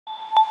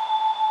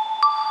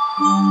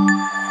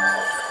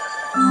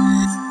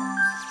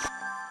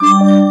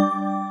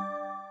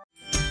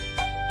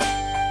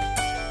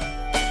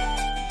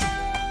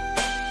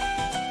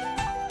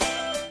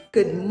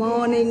Good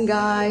morning,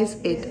 guys.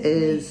 It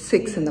is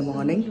 6 in the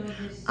morning.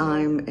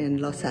 I'm in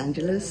Los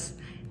Angeles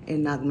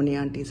in Nagmani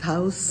Auntie's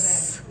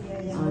house.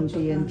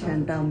 Auntie and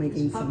Chanta are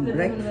making some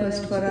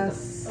breakfast for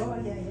us.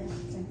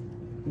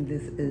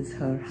 This is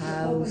her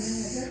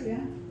house.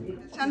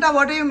 Chanta,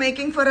 what are you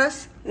making for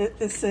us?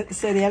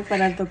 Cereal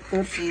para el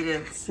doctor.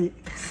 Cereal. Sí,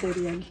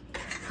 cereal.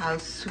 How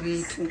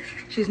sweet.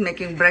 She's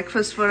making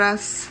breakfast for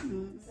us.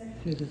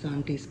 This is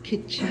Auntie's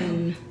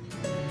kitchen.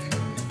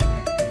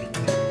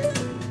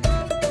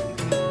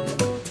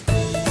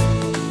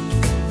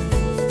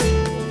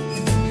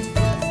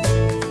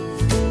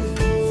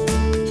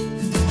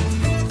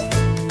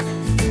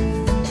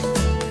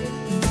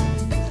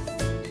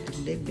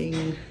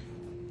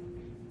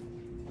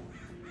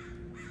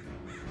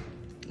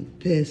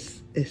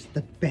 This is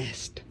the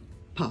best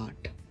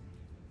part.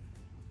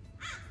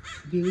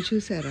 View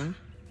chusara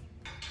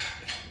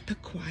the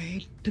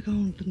quiet ga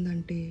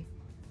untundante.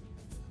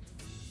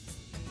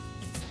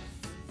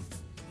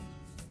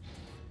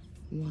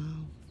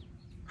 Wow.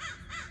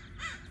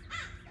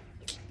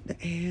 The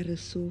air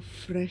is so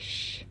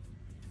fresh.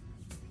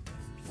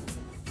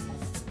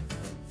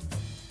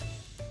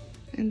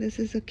 And this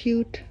is a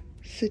cute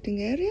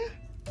sitting area.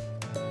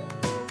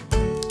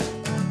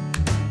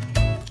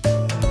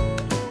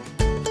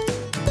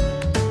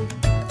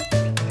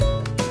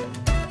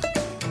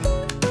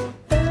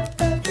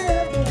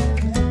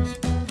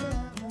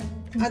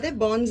 Are they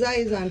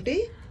bonsais,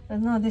 Auntie?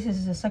 No, this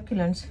is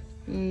succulents.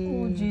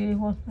 Oh, gee,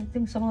 well, I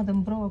think some of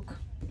them broke.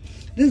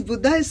 This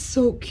Buddha is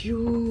so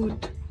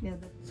cute. Yeah.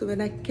 So when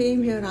I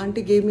came here,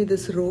 Auntie gave me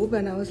this robe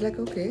and I was like,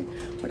 okay.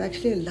 But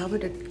actually I love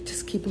it. It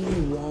just keeps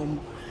me warm.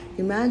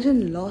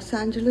 Imagine Los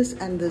Angeles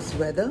and this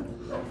weather.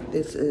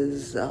 This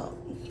is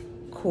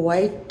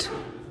quite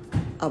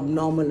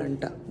abnormal,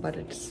 but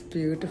it's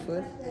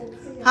beautiful.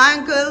 Hi,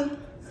 Uncle.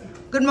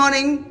 Good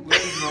morning.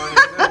 Good morning,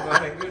 good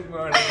morning, good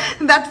morning.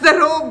 That's the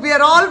robe. We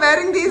are all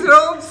wearing these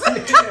robes.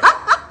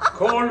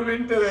 Cold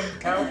winter in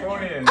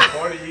California in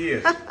 40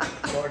 years,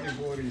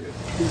 44 years.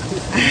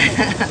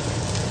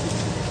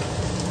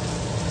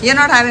 You're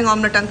not having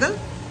omelette, Uncle?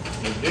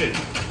 I did.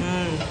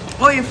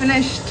 Oh, you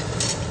finished.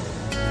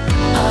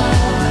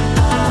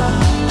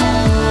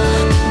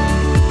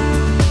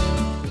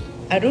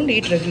 I don't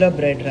eat regular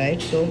bread,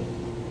 right? So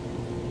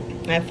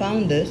I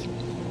found this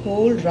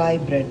whole rye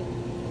bread.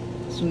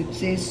 So it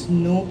says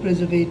no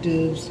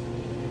preservatives.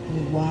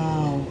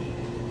 Wow.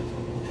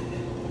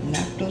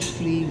 Lactose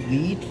free,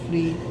 wheat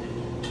free.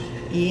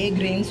 A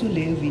grains will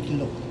live wheat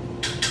low.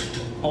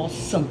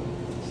 Awesome.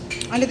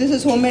 And this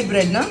is homemade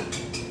bread, na?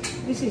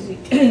 This is it.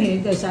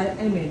 Yes, I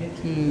made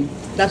it.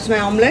 That's my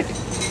omelette.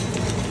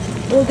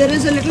 Oh, there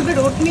is a little bit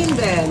oatmeal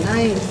there.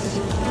 Nice.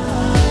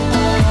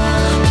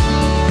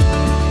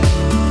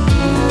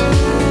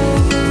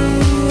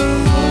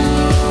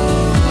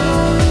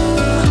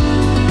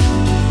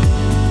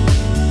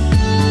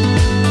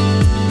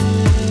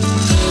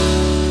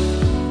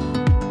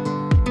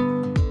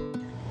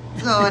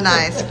 So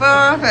nice.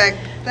 Perfect.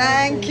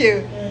 Thank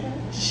you.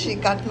 She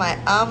cut my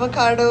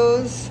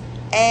avocados,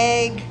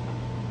 egg,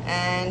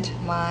 and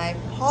my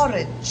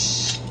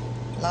porridge.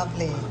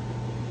 Lovely.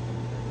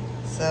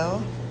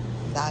 So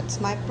that's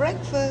my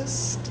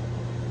breakfast.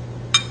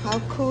 How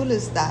cool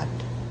is that?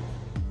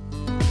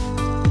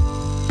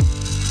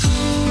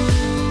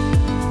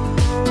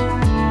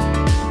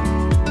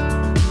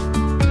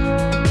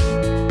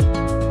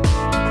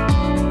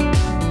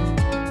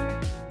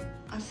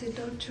 I sit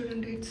out,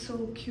 chudandi, it's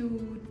so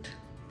cute.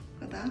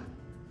 Kada?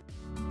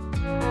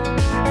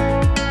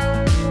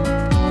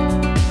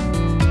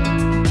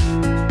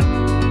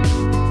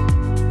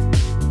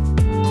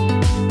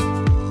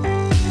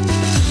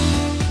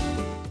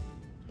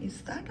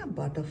 Is that a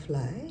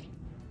butterfly?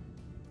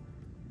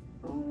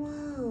 Oh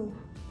wow.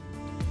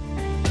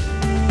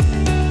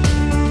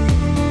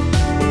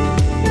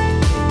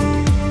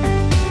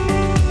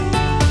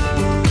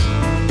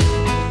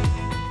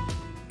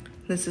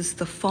 This is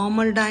the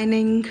formal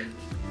dining.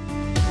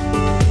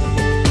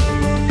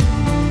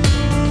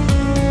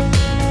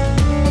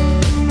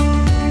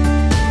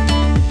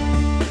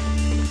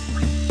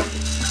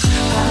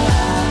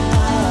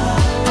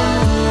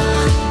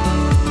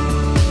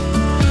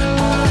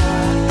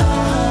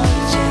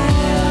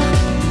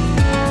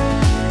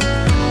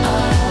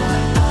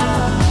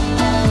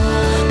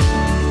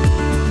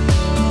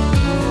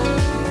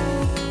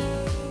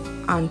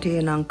 Auntie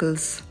and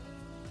uncle's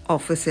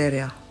office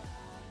area.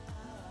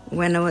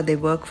 Whenever they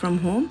work from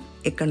home,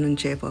 ikkad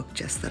nunche work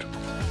chestaru.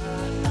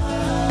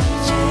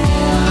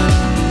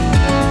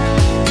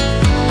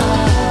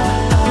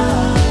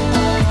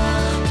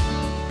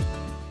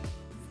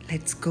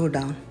 Let's go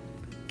down.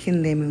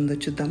 Kinde emi undo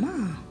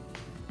chuddama.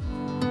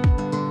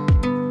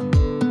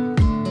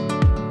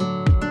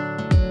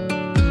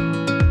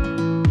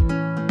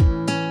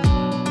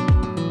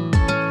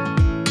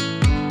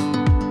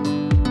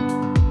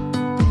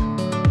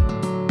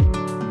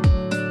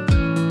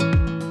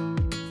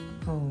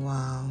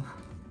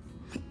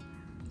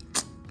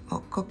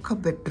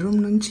 ఒక్క bedroom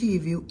నుంచి ఈ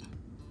view.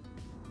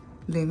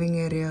 Living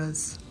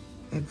areas,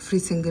 every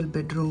single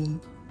bedroom.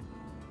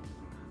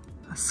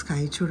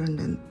 Sky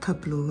చూడండి ఎంత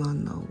బ్లూగా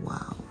ఉందో.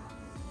 Wow.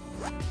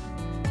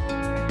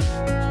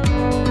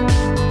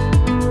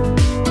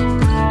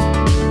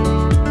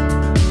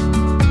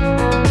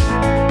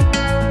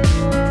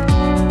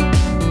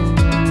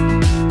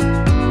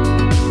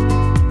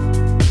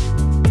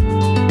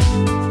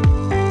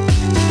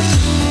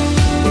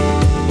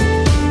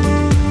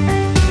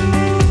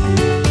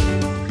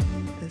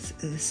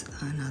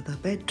 Another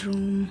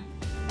bedroom.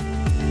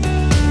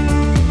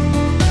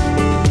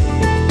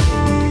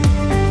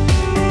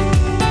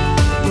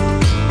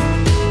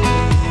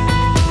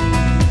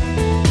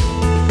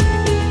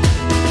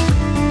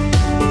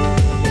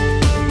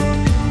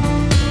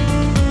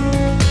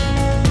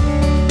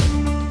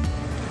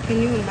 Can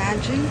you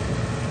imagine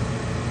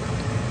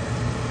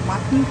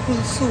mutton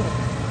pulsu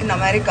in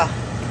America?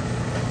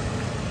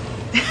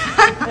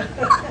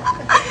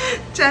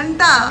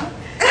 Chanta.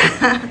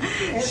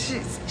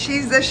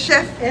 She's the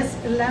chef. Yes,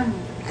 lamb.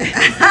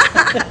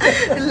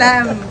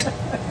 Lamb.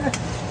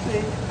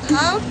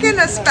 How can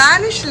a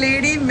Spanish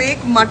lady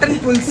make mutton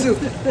pulsu?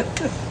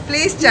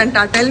 Please,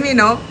 Chanta, tell me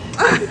now.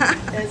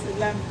 Es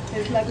lamb.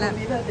 Es la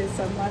comida de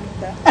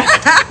Samantha.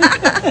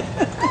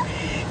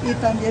 Y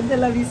también de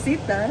la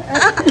visita.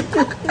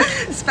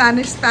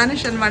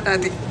 Spanish and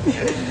matadi.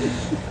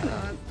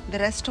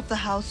 The rest of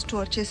the house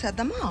tour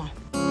chesadama.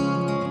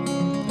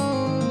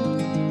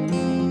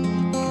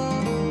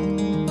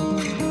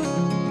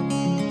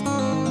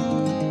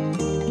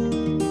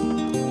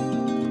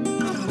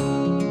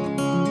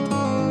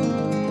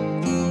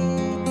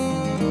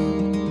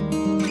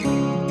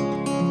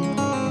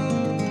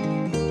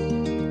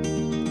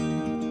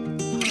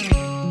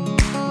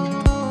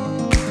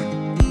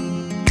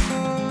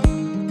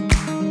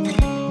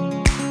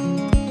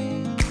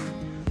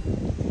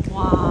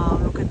 Wow,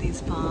 look at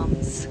these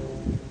palms.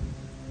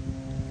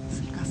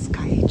 The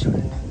sky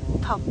చూడండి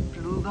ఎంత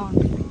బ్లూగా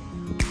ఉంటుంది.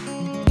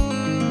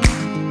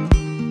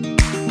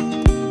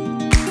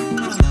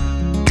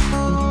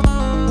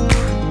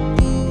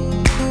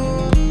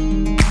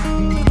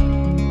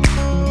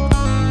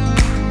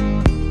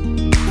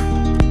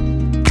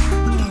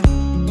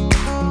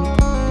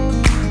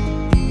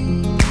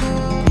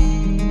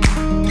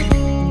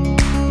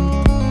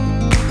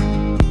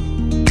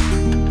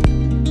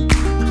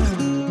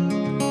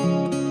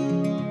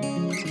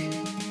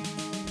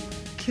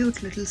 Cute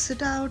little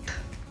sit out,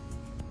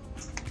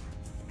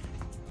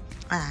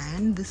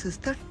 and this is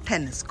the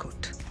tennis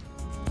court.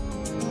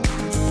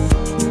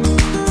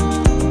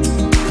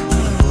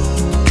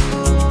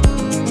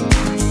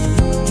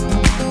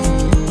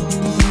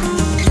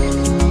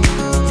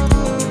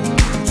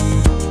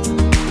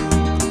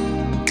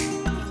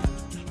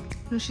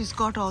 She's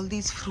got all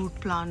these fruit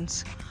plants.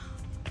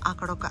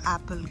 అక్కడ ఒక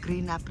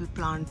green Apple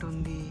plant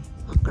ఉంది,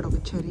 అక్కడ ఒక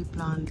cherry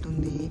plant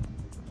ఉంది.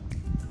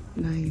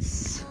 Nice.